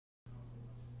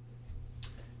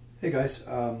Hey guys,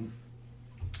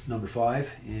 number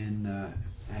 5 in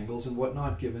angles and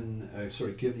whatnot, give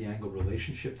the angle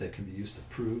relationship that can be used to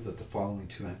prove that the following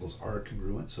two angles are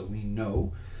congruent. So we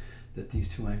know that these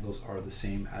two angles are the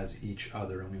same as each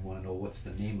other, and we want to know what's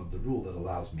the name of the rule that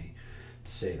allows me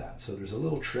to say that. So there's a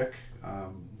little trick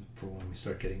for when we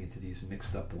start getting into these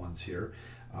mixed up ones here.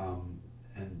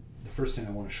 And the first thing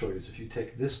I want to show you is if you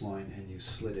take this line and you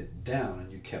slid it down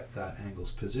and you kept that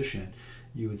angle's position,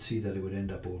 you would see that it would end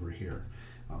up over here.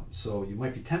 So you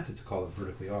might be tempted to call it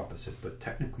vertically opposite, but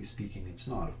technically speaking it's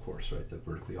not, of course, right? The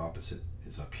vertically opposite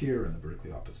is up here and the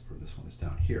vertically opposite for this one is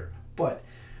down here. But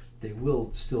they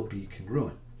will still be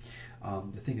congruent.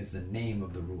 The thing is the name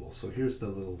of the rule. So here's the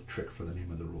little trick for the name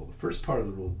of the rule. The first part of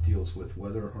the rule deals with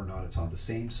whether or not it's on the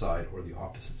same side or the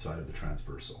opposite side of the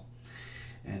transversal.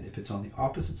 And if it's on the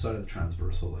opposite side of the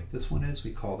transversal, like this one is,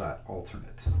 we call that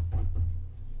alternate.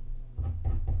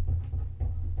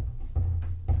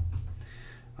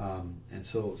 And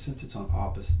so since it's on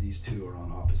opposite, these two are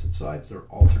on opposite sides, they're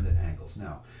alternate angles.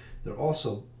 Now, they're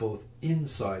also both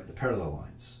inside the parallel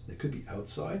lines. They could be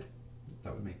outside,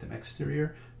 that would make them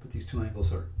exterior, but these two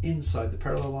angles are inside the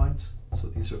parallel lines, so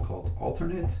these are called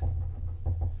alternate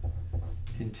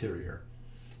interior.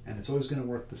 And it's always going to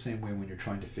work the same way when you're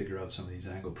trying to figure out some of these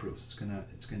angle proofs. It's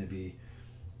going to be,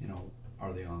 you know,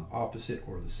 are they on the opposite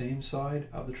or the same side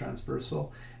of the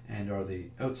transversal, and are they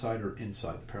outside or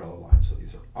inside the parallel lines? So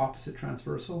these are opposite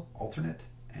transversal, alternate,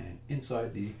 and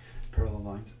inside the parallel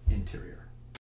lines, interior.